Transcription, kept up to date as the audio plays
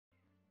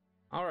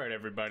All right,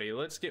 everybody,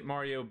 let's get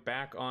Mario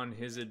back on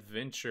his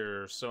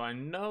adventure. So I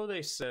know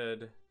they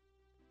said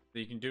that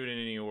you can do it in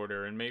any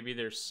order, and maybe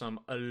there's some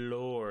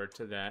allure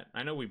to that.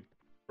 I know we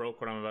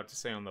broke what I'm about to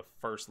say on the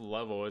first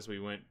level as we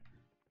went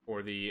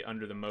for the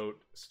Under the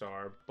Moat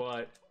star,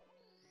 but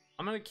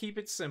I'm going to keep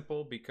it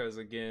simple because,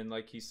 again,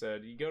 like he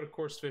said, you go to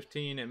course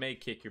 15, it may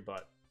kick your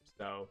butt.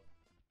 So,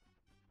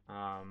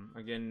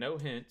 again, no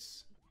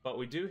hints, but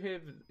we do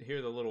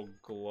hear the little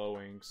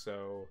glowing,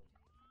 so...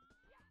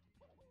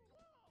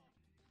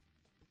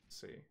 Let's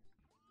see.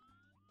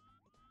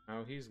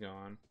 Oh, he's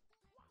gone.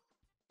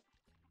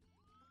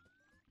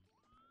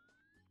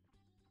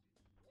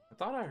 I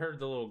thought I heard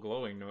the little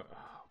glowing noise.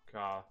 Oh,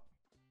 God.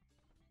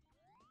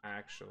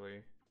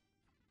 Actually.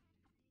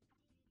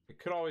 It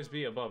could always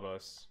be above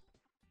us.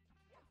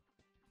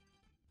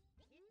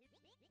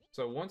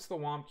 So once the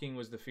Whomp King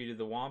was defeated,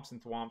 the Whomps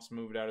and Thwomps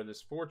moved out of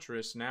this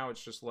fortress. Now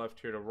it's just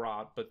left here to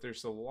rot, but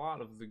there's a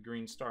lot of the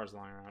green stars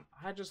lying around.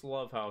 I just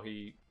love how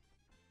he,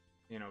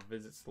 you know,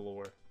 visits the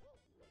lore.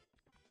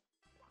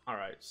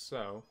 Alright,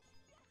 so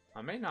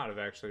I may not have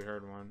actually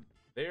heard one.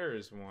 There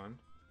is one.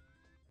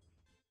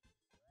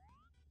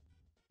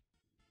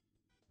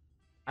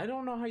 I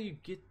don't know how you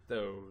get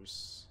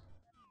those.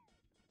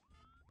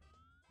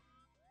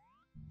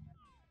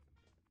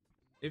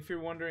 If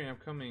you're wondering, I'm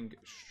coming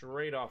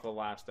straight off the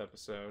last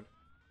episode.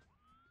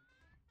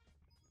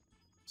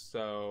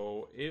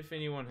 So if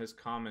anyone has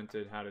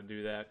commented how to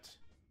do that,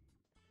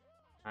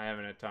 I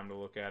haven't had time to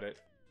look at it.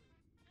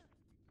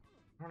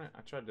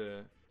 I tried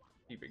to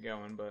keep it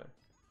going, but...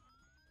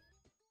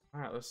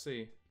 Alright, let's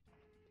see.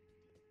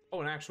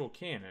 Oh, an actual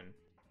cannon.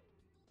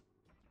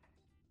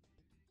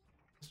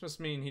 This must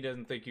mean he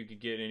doesn't think you could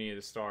get any of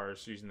the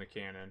stars using the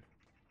cannon.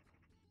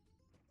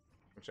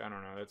 Which, I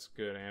don't know, that's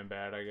good and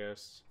bad, I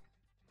guess.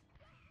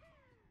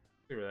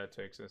 See where that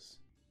takes us.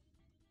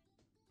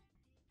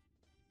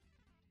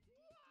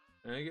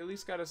 And it at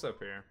least got us up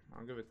here.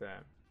 I'll give it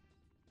that.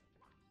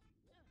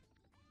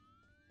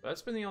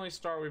 That's been the only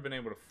star we've been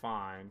able to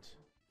find.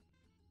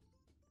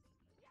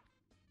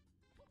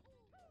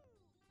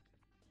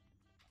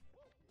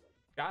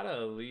 Gotta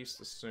at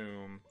least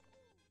assume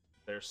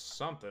there's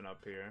something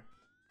up here.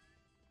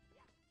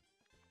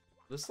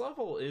 This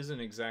level isn't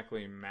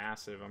exactly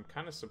massive. I'm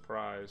kind of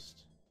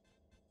surprised.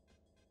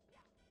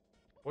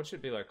 What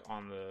should be like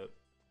on the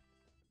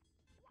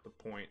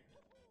point?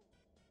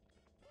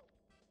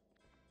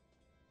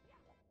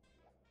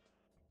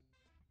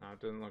 No,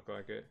 it doesn't look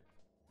like it.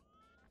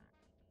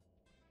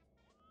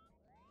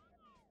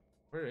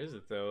 Where is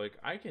it though? Like,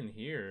 I can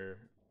hear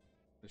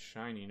the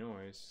shiny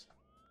noise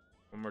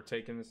when we're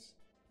taking this.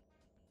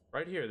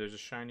 Right here, there's a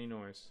shiny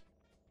noise.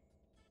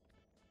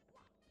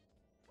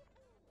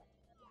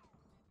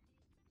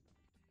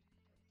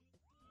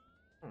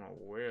 I don't know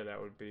where that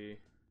would be.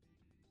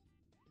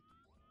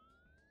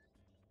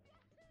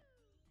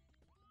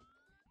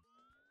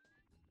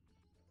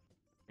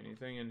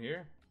 Anything in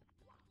here?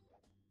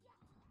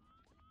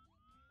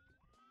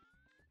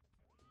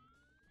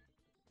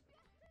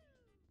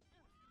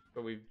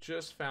 But we've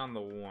just found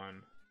the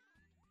one.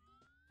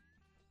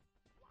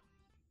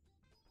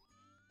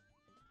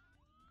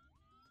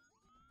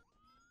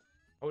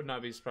 I would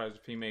not be surprised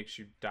if he makes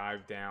you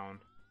dive down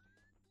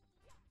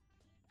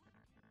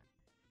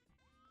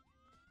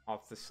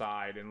off the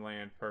side and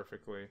land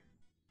perfectly.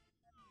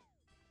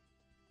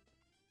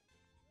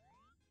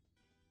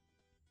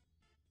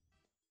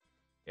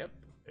 Yep,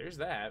 there's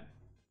that.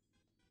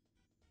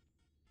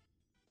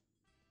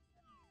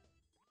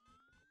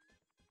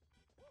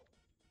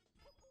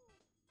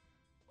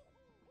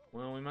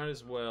 Well, we might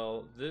as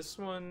well. This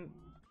one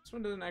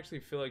doesn't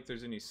actually feel like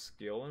there's any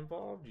skill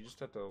involved. You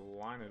just have to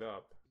line it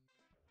up.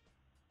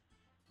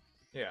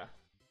 Yeah.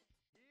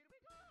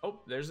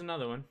 Oh, there's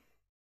another one.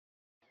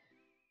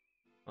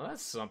 Well,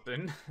 that's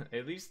something.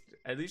 At least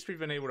we've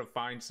been able to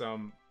find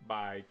some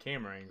by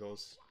camera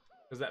angles.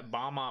 Because that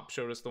bomb op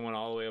showed us the one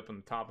all the way up on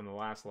the top in the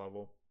last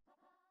level.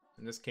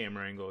 And this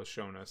camera angle has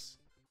shown us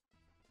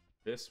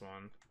this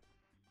one.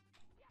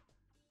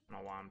 I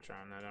don't know why I'm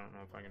trying that. I don't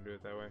know if I can do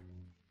it that way.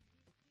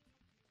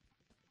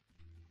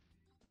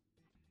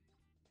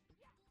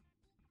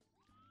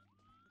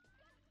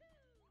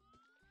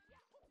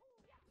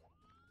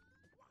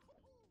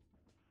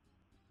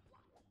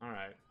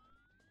 Alright.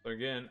 So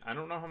again, I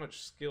don't know how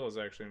much skill is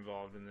actually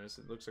involved in this.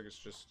 It looks like it's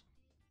just...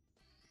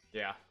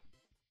 Yeah.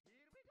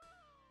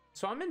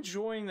 So I'm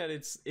enjoying that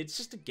it's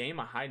just a game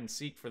of hide and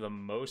seek for the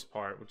most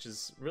part, which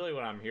is really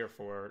what I'm here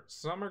for.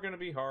 Some are going to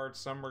be hard,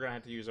 some we're going to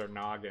have to use our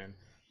noggin.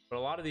 But a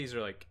lot of these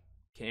are like,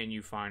 can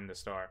you find the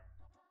star?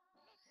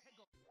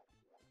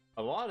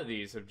 A lot of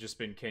these have just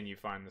been, can you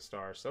find the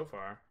star so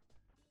far?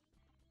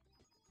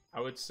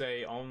 I would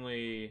say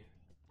only...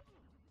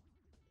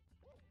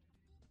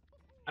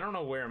 I don't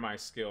know where my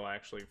skill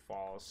actually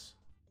falls.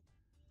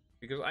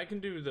 Because I can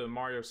do the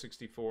Mario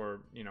 64,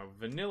 you know,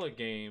 vanilla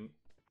game.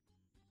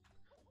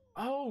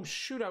 Oh,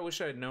 shoot, I wish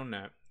I had known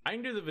that. I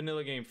can do the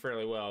vanilla game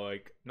fairly well,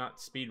 like, not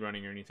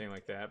speedrunning or anything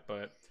like that,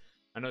 but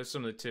I know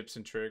some of the tips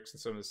and tricks and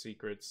some of the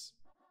secrets.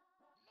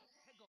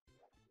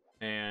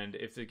 And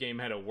if the game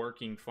had a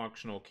working,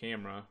 functional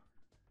camera,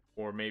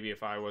 or maybe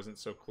if I wasn't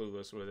so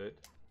clueless with it,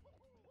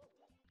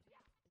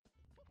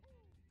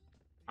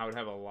 I would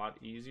have a lot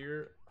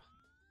easier.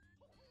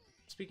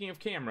 Speaking of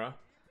camera,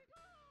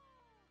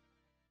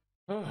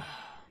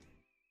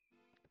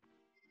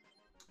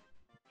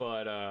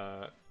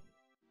 but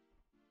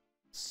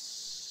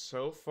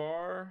so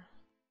far,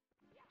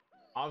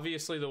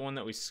 obviously the one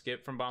that we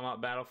skipped from Bomb Out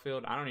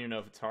Battlefield, I don't even know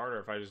if it's hard or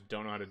if I just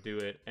don't know how to do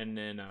it. And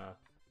then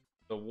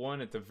the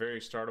one at the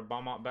very start of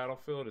Bomb Out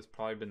Battlefield has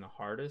probably been the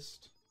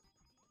hardest.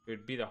 It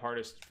would be the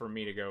hardest for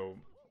me to go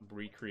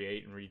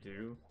recreate and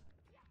redo.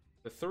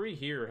 The three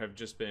here have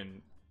just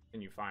been,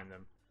 can you find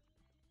them?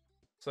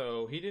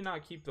 So he did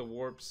not keep the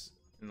warps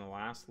in the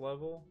last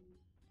level.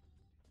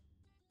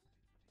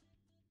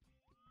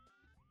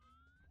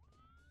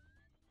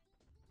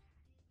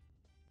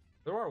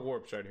 There are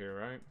warps right here,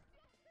 right?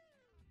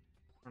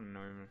 I don't know.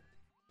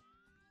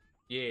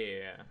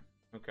 Yeah.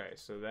 Okay,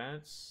 so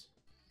that's...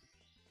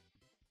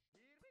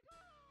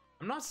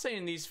 I'm not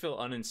saying these feel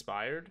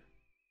uninspired,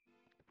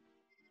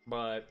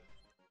 but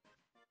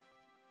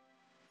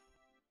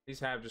these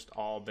have just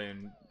all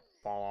been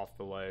fall off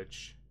the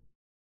ledge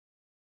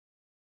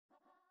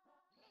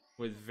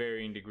with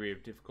varying degree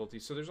of difficulty.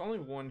 So there's only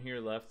one here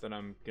left that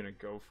I'm gonna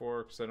go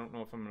for, because I don't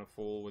know if I'm gonna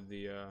fool with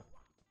the I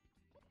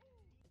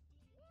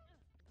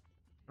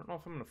don't know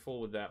if I'm gonna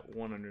fool with that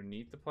one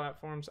underneath the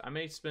platforms. I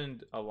may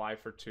spend a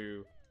life or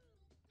two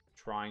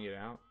trying it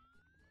out.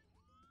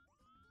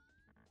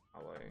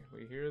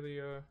 We hear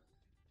the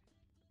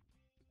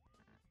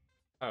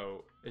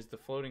oh, is the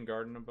floating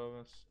garden above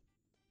us?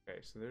 Okay,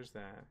 so there's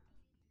that.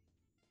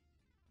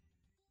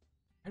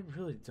 I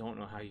really don't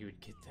know how you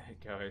would get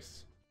that,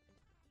 guys.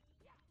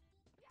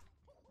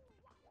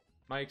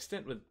 My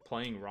extent with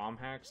playing ROM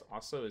hacks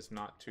also is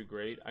not too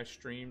great. I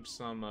streamed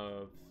some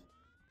of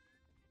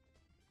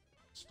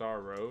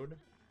Star Road,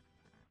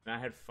 and I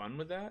had fun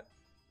with that.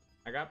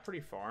 I got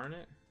pretty far in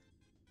it,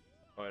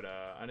 but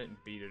I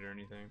didn't beat it or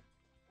anything.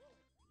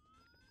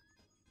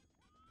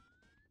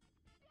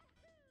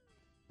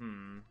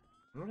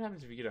 What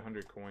happens if you get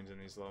 100 coins in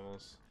these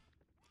levels?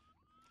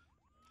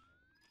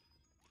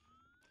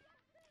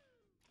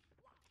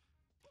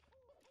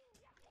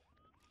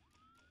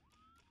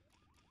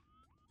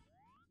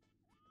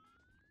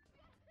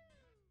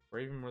 Or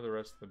even where the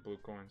rest of the blue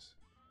coins?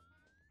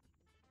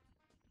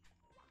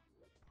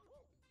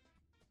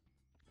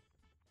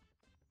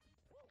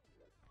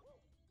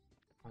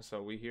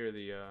 Also, we hear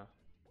the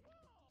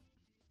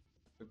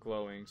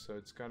glowing, so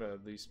it's gotta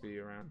at least be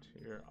around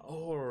here.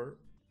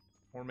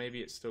 Or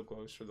maybe it still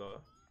glows for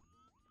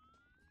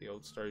the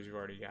old stars you've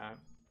already got.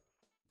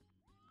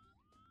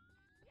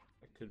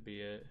 That could be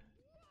it.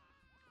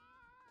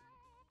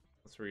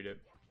 Let's read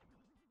it.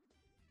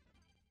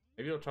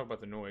 Maybe I'll talk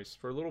about the noise.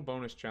 For a little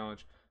bonus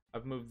challenge,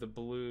 I've moved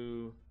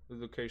the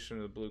location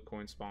of the blue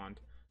coin spawned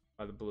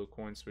by the blue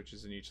coin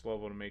switches in each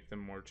level to make them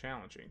more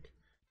challenging.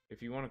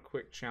 If you want a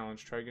quick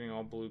challenge, try getting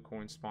all blue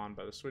coins spawned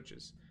by the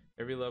switches.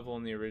 Every level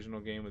in the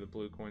original game with a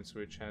blue coin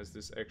switch has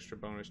this extra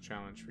bonus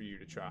challenge for you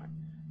to try.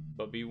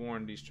 But be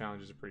warned, these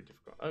challenges are pretty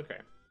difficult. Okay,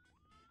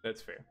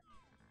 that's fair.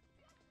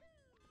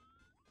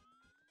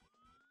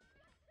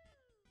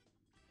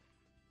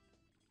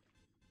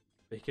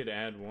 They could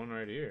add one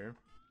right here.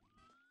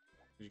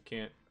 You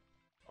can't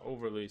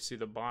overly see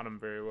the bottom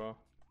very well.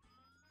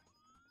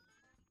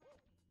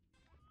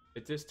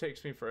 If this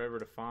takes me forever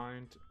to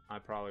find, I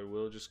probably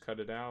will just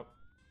cut it out.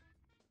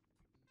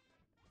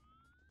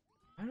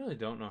 I really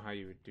don't know how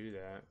you would do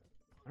that.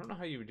 I don't know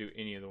how you would do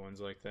any of the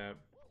ones like that.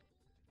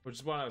 Which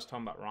is why I was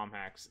talking about ROM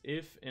hacks.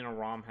 If in a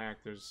ROM hack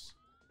there's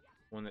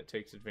one that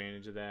takes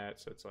advantage of that,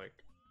 so it's like,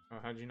 oh,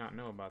 how'd you not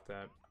know about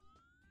that?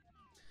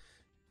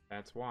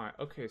 That's why.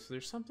 Okay, so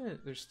there's something,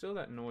 there's still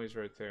that noise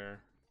right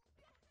there.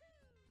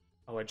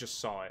 Oh, I just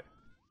saw it.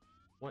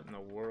 What in the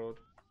world?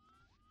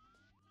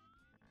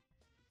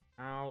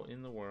 How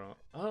in the world?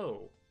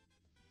 Oh.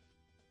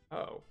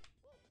 Oh.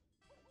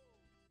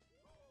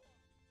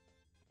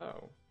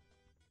 Oh.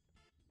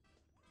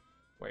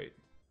 Wait.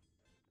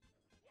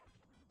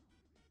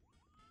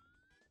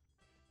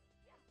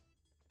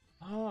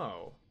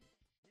 Oh.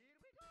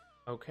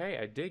 Okay,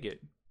 I dig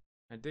it.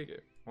 I dig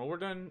it. Well, we're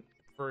done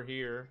for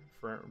here.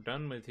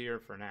 Done with here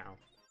for now.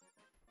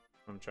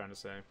 What I'm trying to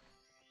say.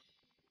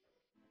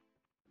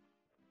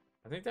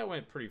 I think that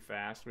went pretty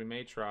fast. We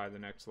may try the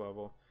next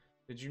level.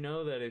 Did you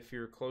know that if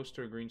you're close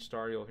to a green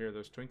star, you'll hear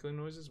those twinkling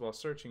noises? While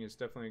searching, it's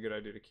definitely a good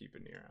idea to keep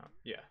an ear out.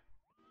 Yeah.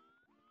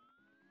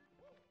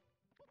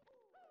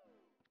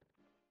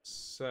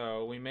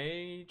 So, we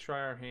may try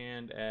our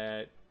hand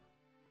at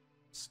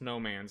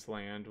Snowman's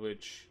Land,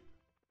 which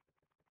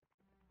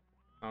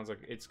sounds like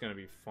it's going to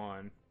be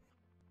fun.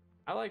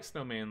 I like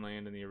Snowman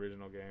Land in the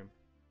original game.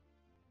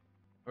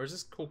 Or is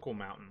this Cool Cool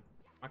Mountain?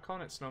 Am I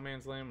calling it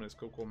Snowman's Land when it's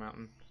Cool Cool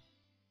Mountain?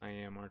 I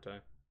am, aren't I?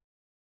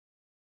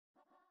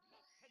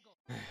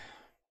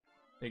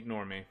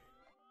 Ignore me.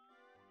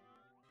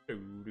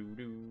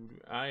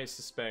 I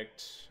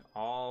suspect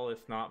all,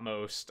 if not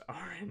most,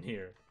 are in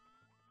here.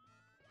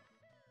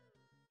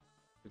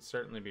 Could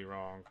certainly be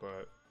wrong,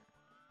 but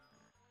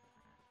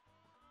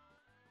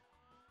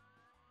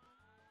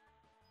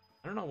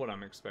I don't know what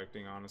I'm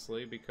expecting,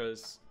 honestly,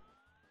 because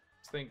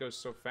this thing goes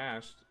so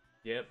fast.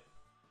 Yep.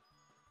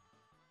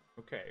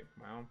 Okay,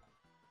 well,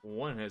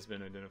 one has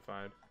been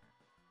identified.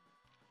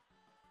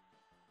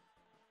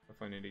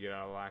 Definitely need to get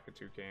out of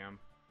Lakitu Cam.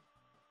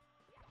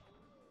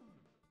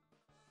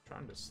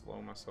 Trying to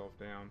slow myself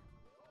down.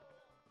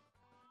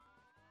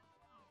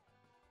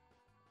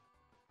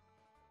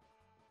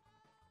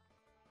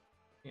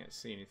 Can't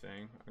see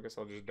anything. I guess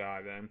I'll just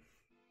die then.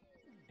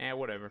 Eh,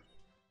 whatever.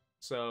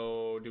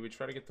 So, do we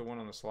try to get the one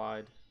on the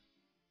slide?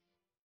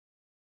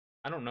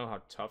 I don't know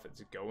how tough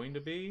it's going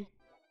to be.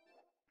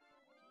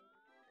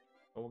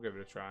 But we'll give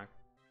it a try.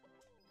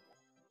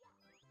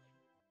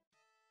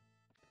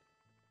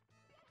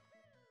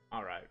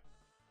 Alright.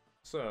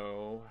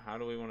 So, how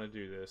do we want to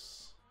do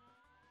this?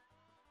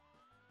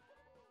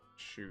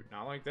 Shoot,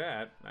 not like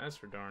that. That's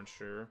for darn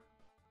sure.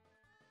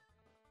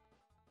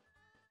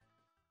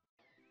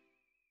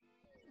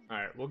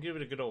 Alright, we'll give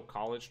it a good old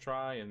college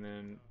try, and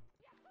then...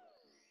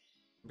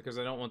 because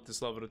I don't want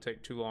this level to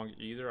take too long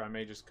either, I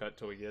may just cut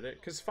till we get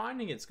it. Because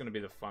finding it's going to be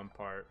the fun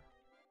part.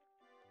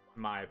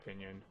 In my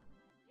opinion.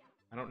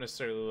 I don't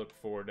necessarily look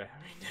forward to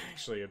having to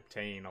actually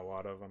obtain a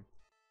lot of them.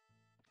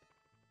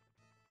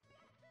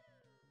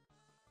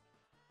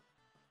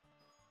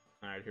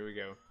 Alright, here we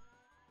go.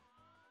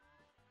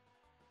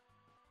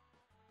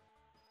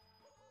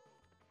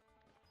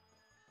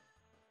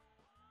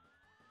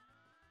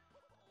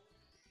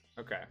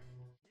 Okay.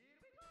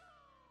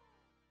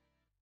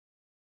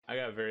 I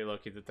got very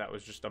lucky that that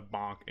was just a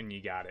bonk and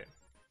you got it.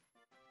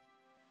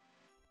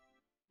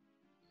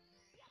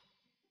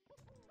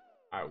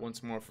 Alright,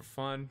 once more for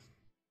fun.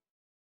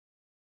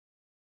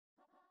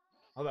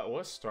 Oh, that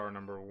was star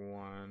number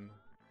 1.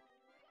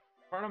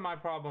 Part of my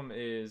problem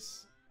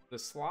is the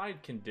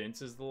slide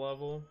condenses the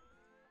level,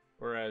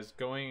 whereas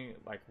going,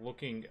 like,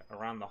 looking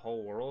around the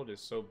whole world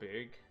is so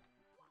big.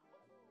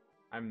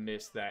 I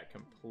missed that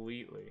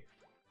completely.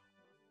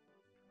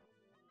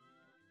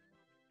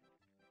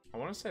 I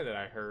want to say that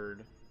I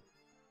heard...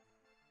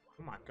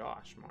 oh my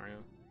gosh, Mario.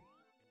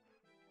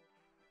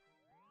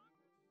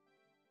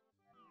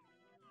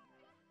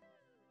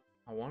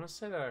 I want to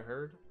say that I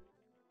heard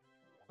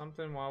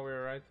something while we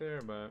were right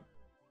there, but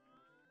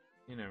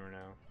you never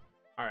know.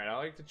 Alright, I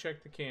like to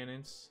check the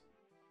cannons.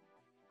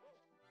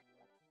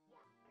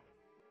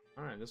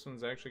 Alright, this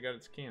one's actually got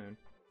its cannon.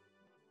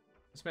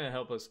 This may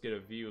help us get a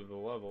view of the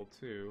level,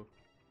 too.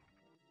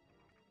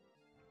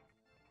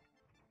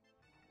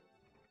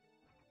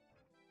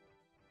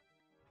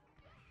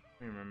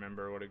 I don't even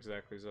remember what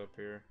exactly is up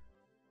here.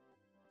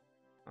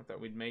 Not that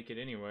we'd make it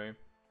anyway.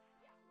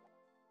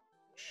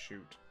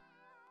 Shoot.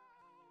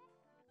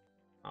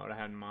 Not what I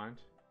had in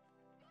mind.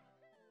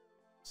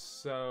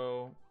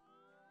 So...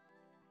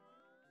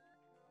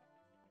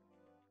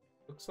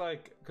 looks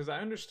like... because I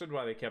understood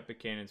why they kept the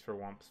cannons for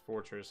Whomp's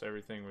Fortress.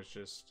 Everything was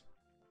just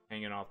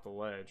hanging off the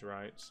ledge,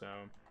 right? So...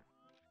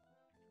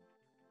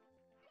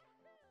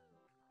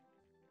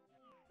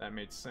 that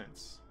made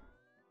sense.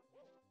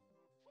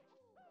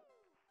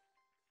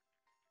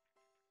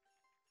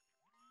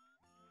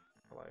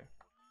 Play.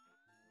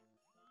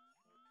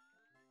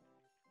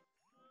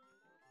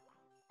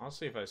 I'll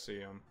see if I see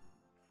him.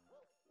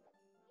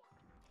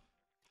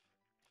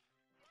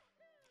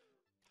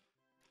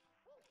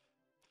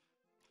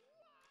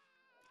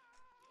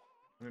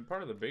 I mean,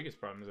 part of the biggest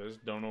problem is I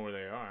just don't know where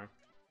they are.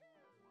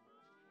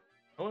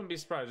 I wouldn't be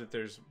surprised if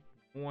there's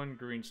one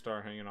green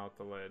star hanging off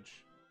the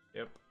ledge.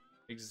 Yep.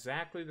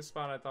 Exactly the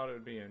spot I thought it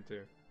would be in,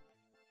 too.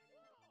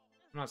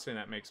 I'm not saying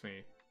that makes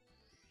me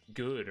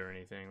good or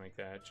anything like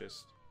that,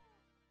 just...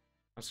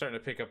 I'm starting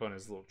to pick up on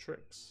his little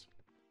tricks.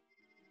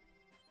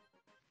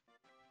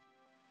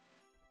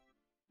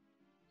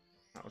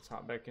 Alright, let's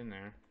hop back in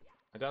there.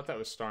 I doubt that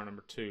was star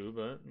number 2,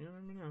 but you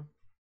never know.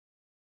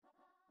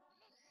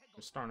 It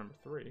was star number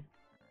 3.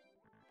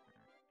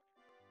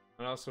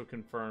 It also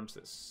confirms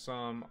that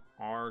some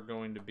are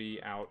going to be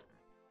out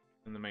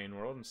in the main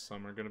world and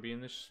some are going to be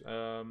in this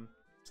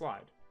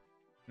slide.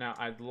 Now,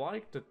 I'd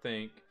like to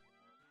think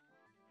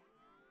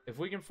if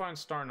we can find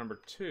star number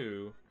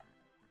 2,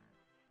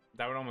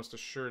 that would almost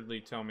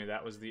assuredly tell me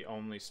that was the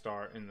only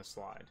star in the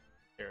slide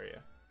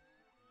area.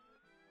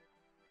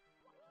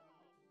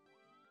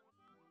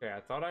 Okay, I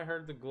thought I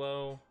heard the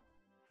glow.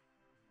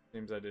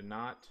 Seems I did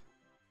not.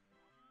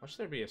 Why should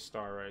there be a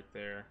star right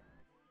there?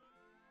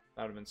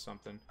 That would have been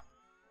something.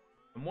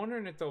 I'm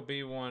wondering if there'll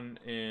be one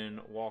in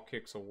Wall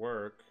Kicks will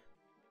Work.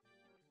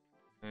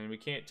 And we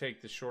can't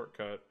take the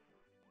shortcut.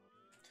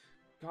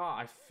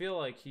 God, I feel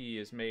like he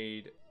has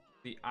made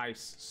the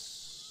ice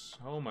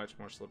so much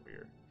more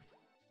slippier.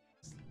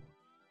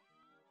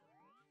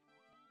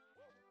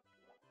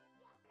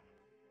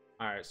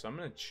 Alright, so I'm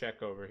gonna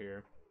check over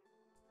here.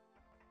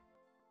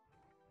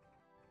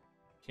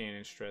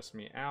 Cannon stress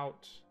me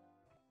out.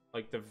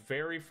 Like, the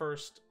very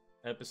first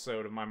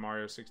episode of my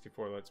Mario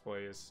 64 Let's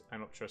Play is I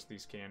don't trust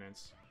these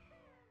cannons.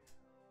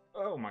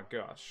 Oh my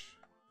gosh.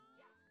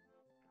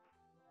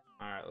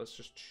 Alright, let's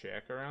just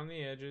check around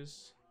the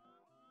edges.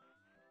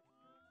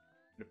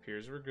 It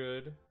appears we're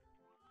good.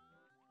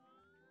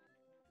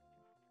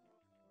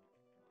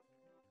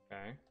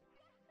 Okay.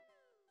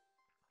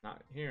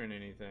 Not hearing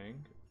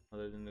anything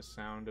other than the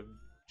sound of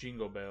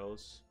jingle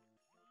bells.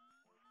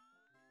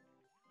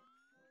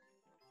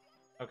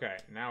 Okay,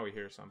 now we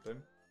hear something.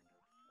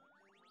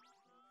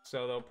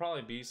 So there'll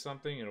probably be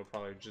something. It'll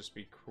probably just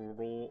be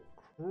cruel.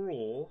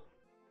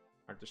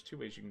 Alright, there's two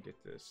ways you can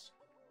get this.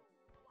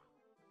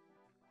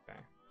 Okay.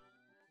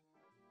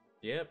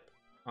 Yep.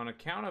 On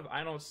account of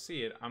I don't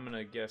see it, I'm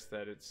gonna guess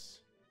that it's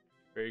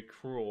very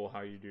cruel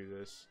how you do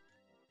this.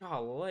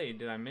 Golly,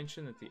 did I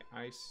mention that the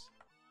ice...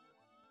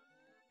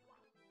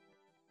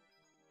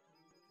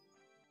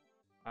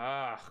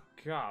 Ah,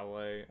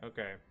 golly.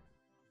 Okay.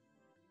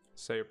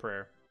 Say a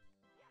prayer.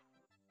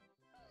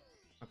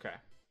 Okay.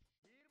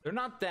 They're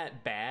not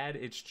that bad,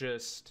 it's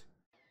just...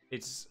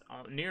 It's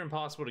near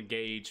impossible to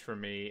gauge for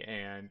me,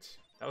 and...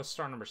 That was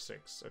star number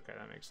 6. Okay,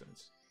 that makes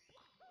sense.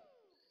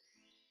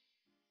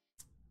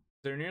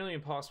 They're nearly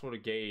impossible to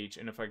gauge,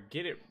 and if I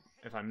get it...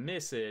 If I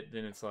miss it,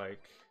 then it's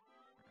like...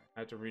 I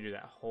have to redo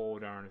that whole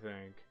darn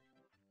thing.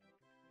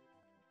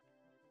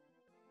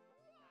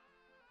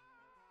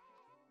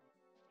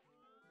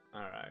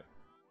 Alright.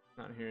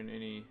 Not hearing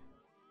any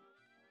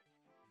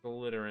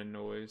glittering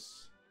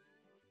noise.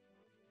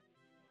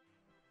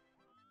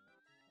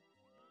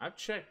 I've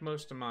checked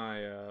most of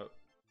my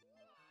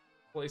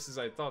places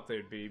I thought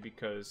they'd be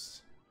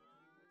because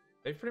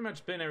they've pretty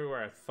much been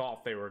everywhere I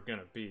thought they were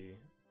gonna be.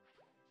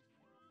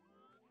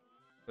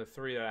 The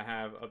 3 that I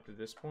have up to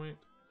this point.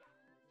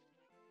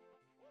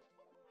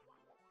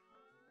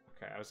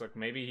 Okay, I was like,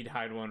 maybe he'd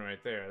hide one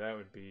right there. That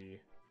would be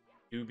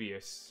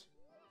dubious.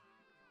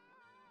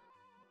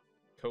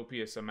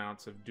 Copious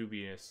amounts of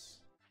dubious.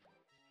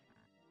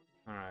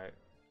 Alright.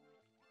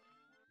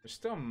 There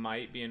still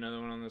might be another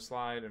one on the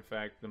slide. In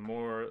fact, the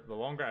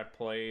longer I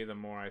play, the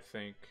more I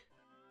think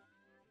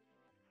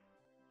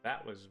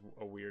that was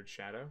a weird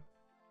shadow.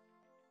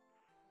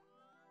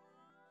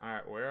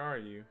 Alright, where are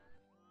you?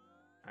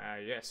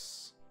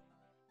 Yes.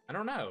 I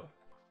don't know.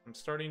 I'm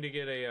starting to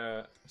get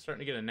a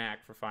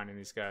knack for finding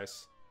these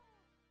guys.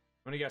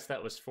 I'm gonna guess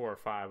that was 4 or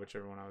 5,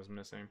 whichever one I was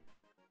missing.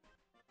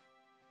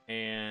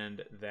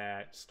 And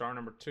that star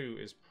number 2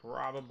 is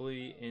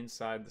probably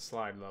inside the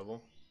slide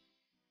level.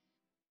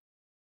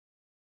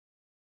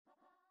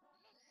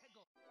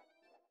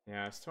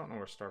 Yeah, I still don't know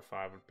where star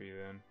 5 would be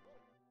then.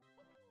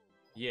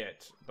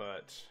 Yet,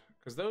 but...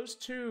 Because those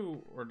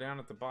 2 were down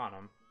at the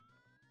bottom.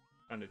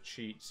 Trying to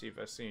cheat, see if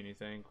I see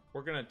anything.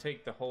 We're gonna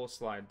take the whole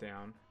slide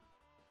down.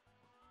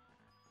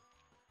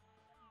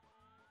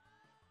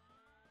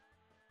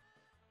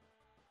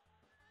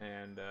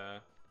 And,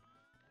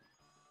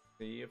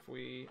 see if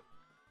we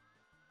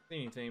see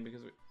anything,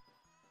 because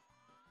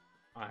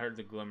I heard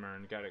the glimmer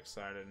and got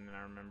excited, and then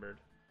I remembered.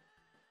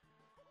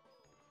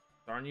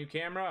 Darn you,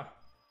 camera!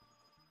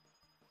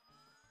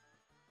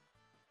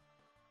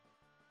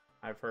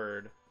 I've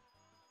heard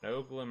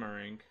no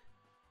glimmering,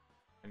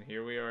 and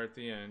here we are at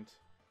the end.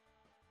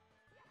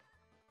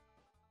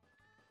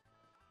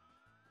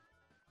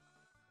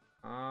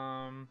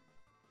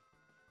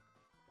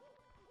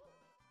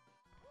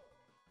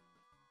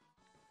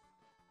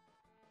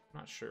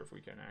 Not sure if we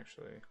can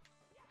actually.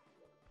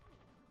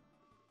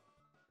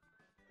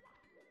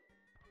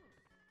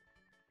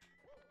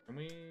 Can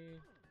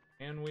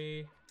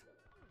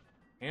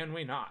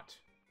we not?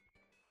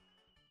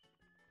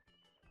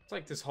 It's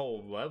like this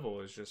whole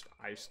level is just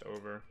iced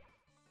over.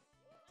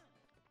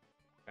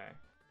 Okay.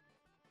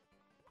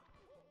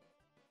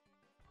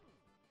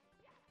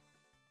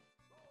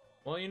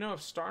 Well, you know,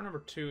 if star number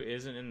 2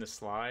 isn't in the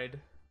slide,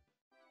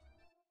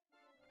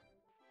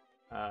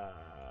 well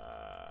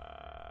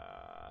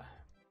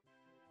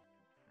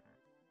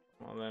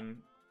then,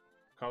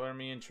 color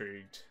me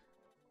intrigued.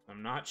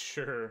 I'm not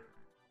sure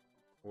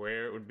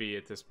where it would be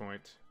at this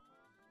point.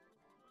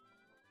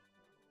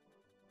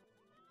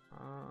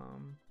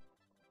 How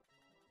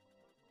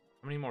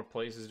many more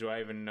places do I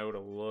even know to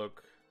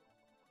look?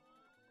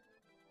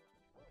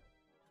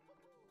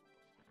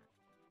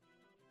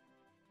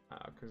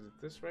 Because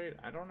at this rate,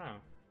 I don't know.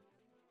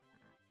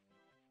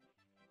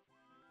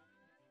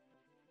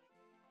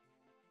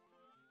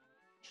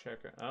 Check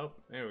it. Oh,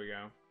 there we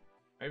go.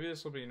 Maybe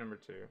this will be number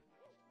 2.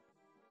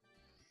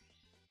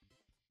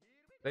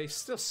 They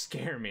still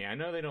scare me. I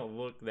know they don't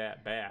look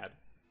that bad.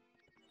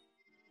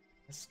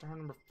 That's star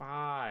number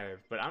 5.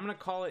 But I'm going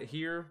to call it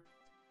here.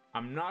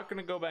 I'm not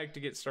going to go back to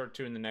get star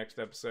 2 in the next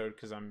episode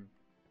because I'm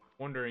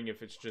wondering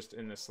if it's just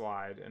in the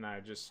slide. And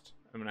I'm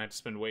going to have to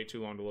spend way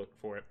too long to look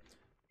for it.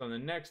 So in the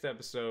next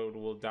episode,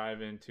 we'll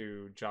dive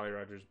into Jolly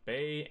Roger's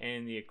Bay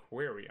and the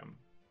aquarium.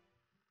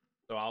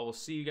 So I will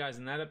see you guys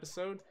in that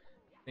episode.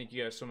 Thank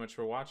you guys so much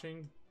for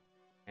watching.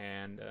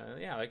 And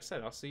yeah, like I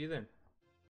said, I'll see you then.